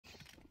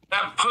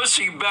That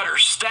pussy better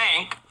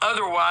stank,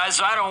 otherwise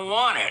I don't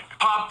want it.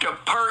 Popped a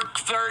perk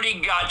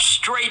 30, got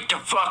straight to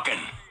fucking.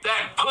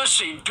 That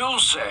pussy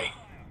dulce.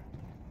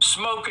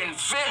 Smoking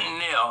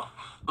fentanyl,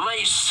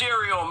 lace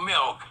cereal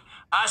milk.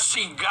 I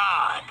see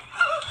God.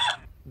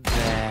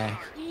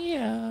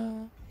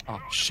 Yeah.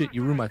 Oh shit,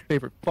 you ruined my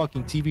favorite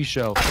fucking TV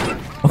show.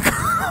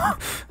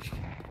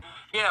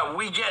 Yeah,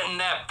 we getting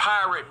that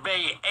Pirate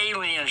Bay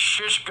alien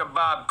shish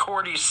kebab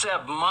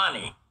cordyceps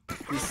money.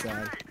 He's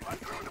sad.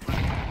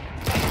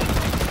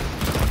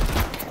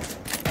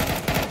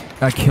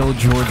 I killed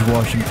George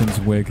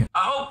Washington's wig. I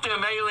hope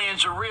them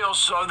aliens are real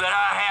so that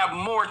I have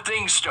more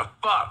things to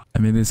fuck. I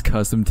made this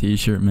custom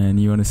t-shirt, man.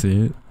 You want to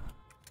see it?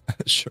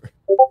 Sure.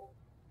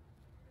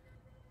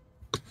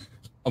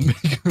 I'm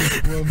making a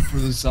run for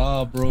the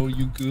Saab, bro.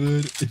 You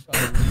good? If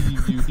I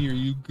leave you here,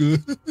 you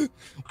good?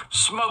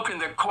 Smoking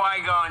the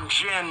Qui-Gon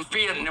Jinn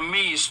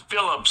Vietnamese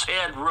Phillips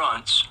head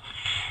runts.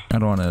 I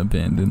don't want to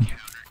abandon.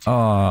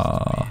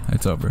 Ah,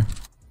 it's over.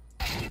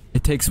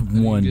 It takes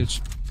one.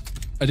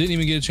 I didn't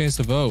even get a chance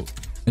to vote.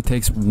 It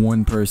takes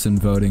one person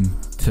voting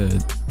to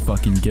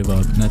fucking give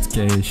up, and that's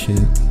gay as shit.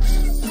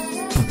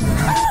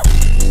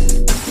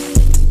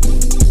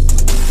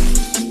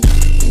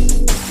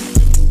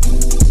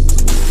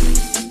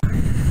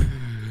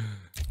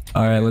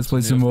 Alright, let's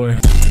play some more.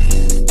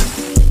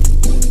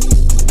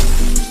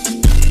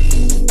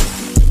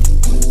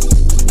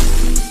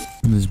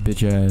 This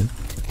bitch ass.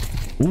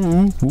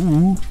 Ooh,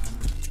 ooh.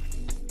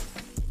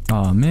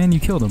 Aw, man, you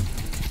killed him.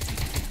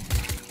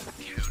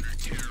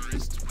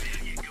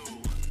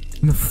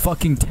 In the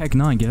fucking Tech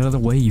 9, get out of the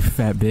way, you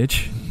fat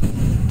bitch.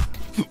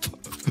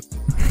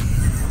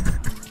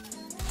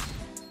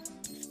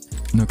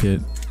 No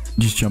kid,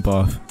 just jump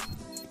off.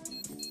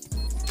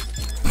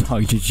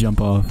 Dog, just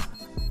jump off.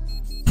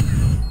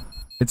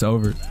 It's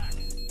over.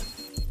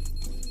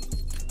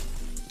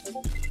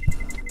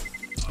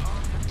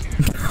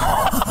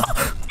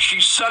 She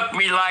sucked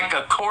me like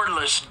a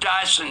cordless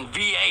Dyson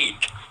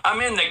V8. I'm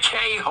in the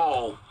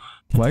K-hole.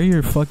 Why are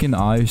your fucking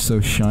eyes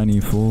so shiny,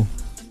 fool?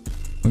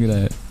 Look at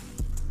that.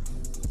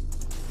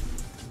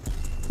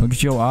 Look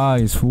at your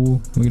eyes,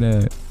 fool. Look at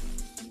that.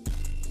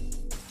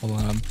 Hold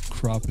on, I'm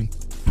cropping.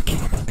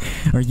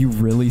 Are you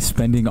really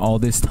spending all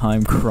this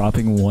time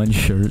cropping one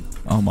shirt?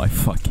 Oh my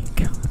fucking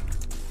god.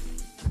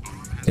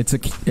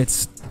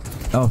 It's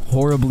a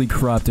horribly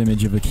cropped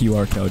image of a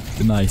QR code.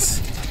 Nice.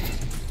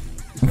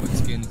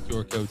 Scan the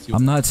QR code too.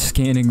 I'm not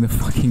scanning the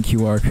fucking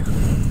QR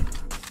code.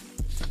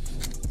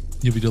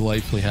 You'll be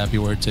delightfully happy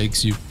where it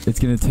takes you. It's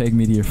gonna take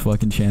me to your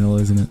fucking channel,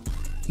 isn't it?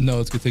 No,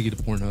 it's gonna take you to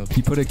Pornhub.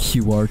 You put a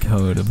QR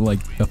code of like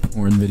a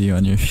porn video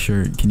on your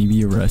shirt. Can you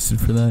be arrested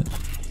for that?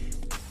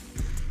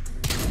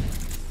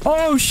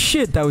 Oh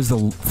shit! That was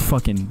a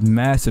fucking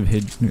massive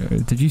hit.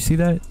 Did you see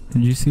that?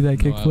 Did you see that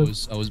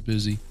kickflip? I was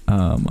busy.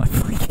 Oh my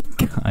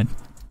fucking god!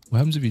 What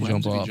happens if you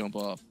jump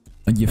off?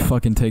 You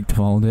fucking take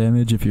fall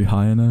damage if you're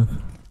high enough.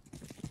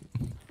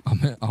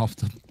 I'm off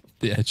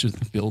the edge of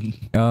the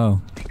building.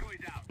 Oh.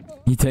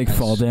 You take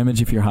fall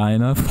damage if you're high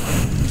enough?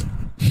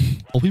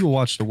 Old people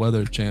watch the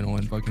Weather Channel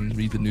and fucking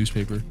read the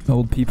newspaper.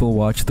 Old people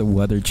watch the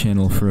Weather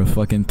Channel for a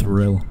fucking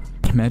thrill.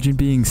 Imagine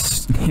being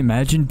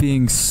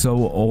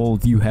so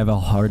old you have a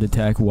heart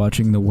attack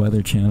watching the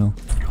Weather Channel.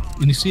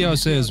 And you see how it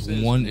says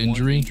one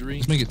injury?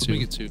 Let's make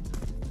it two.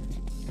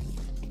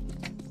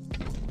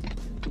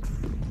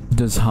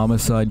 Does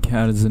homicide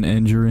count as an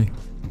injury?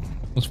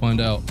 Let's find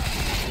out.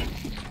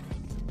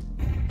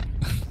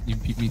 You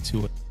beat me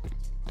to it.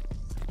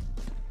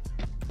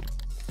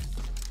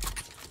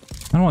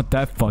 I don't want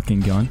that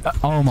fucking gun.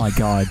 Oh my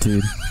god,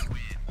 dude.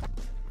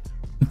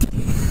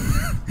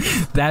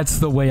 That's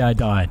the way I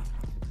died.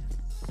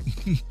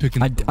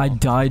 I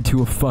died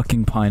to a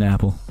fucking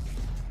pineapple.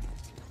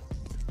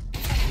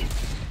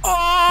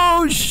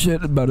 Oh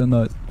shit, about a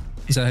nut.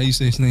 Is that how you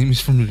say his name?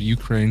 He's from the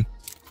Ukraine.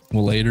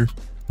 Well, later.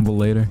 Well,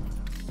 later.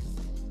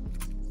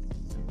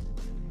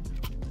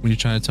 When you're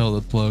trying to tell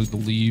the plug to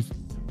leave.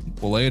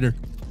 Well, later.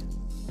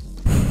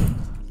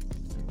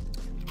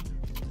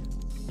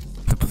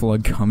 The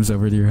plug comes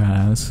over to your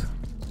house.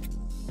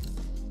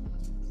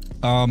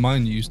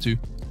 Mine used to.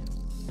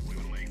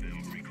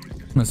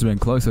 Must have been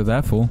close to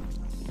that fool.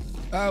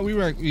 We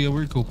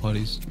were cool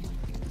buddies.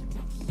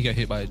 He got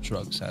hit by a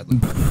truck, sadly.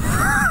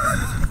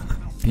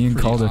 being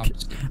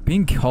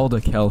called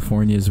a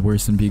California is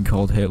worse than being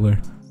called Hitler.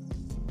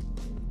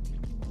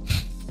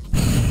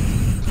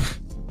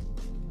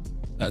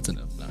 That's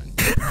enough. 9.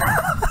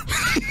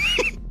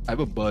 I have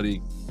a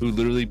buddy who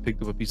literally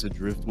picked up a piece of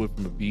driftwood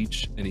from a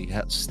beach, and he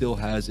still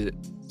has it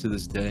to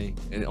this day.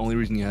 And the only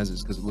reason he has it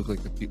is because it looked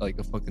like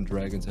a fucking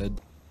dragon's head.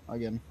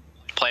 Again.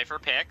 Play for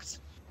picks.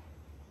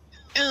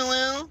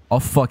 I'll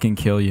fucking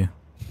kill you.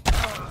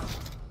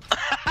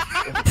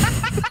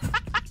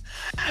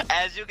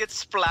 As you get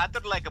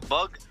splattered like a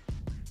bug.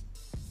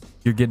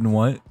 You're getting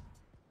what?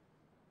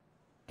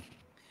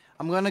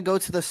 I'm gonna go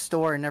to the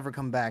store and never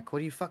come back. What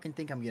do you fucking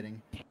think I'm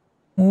getting?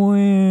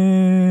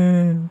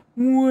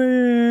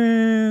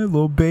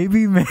 Little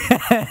baby man.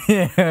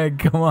 Yeah,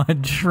 come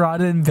on,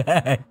 trotting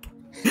back.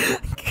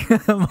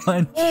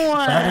 One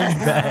shot is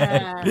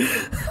bad.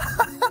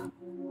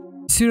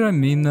 See what I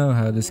mean though?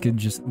 How this could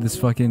just this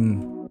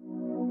fucking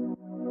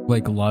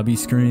like lobby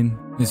screen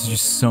is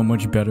just so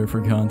much better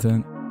for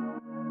content.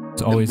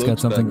 It's always got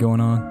something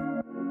going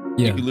on.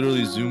 Yeah. You can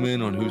literally zoom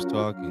in on who's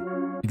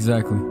talking.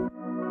 Exactly.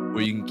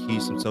 Or you can key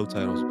some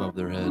subtitles above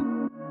their head.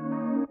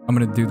 I'm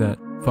gonna do that.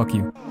 Fuck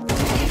you.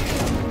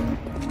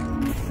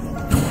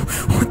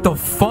 What the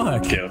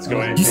fuck? Okay, let's go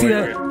in. Did you see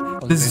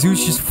that? The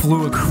Zeus just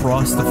flew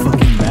across the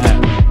fucking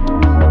map.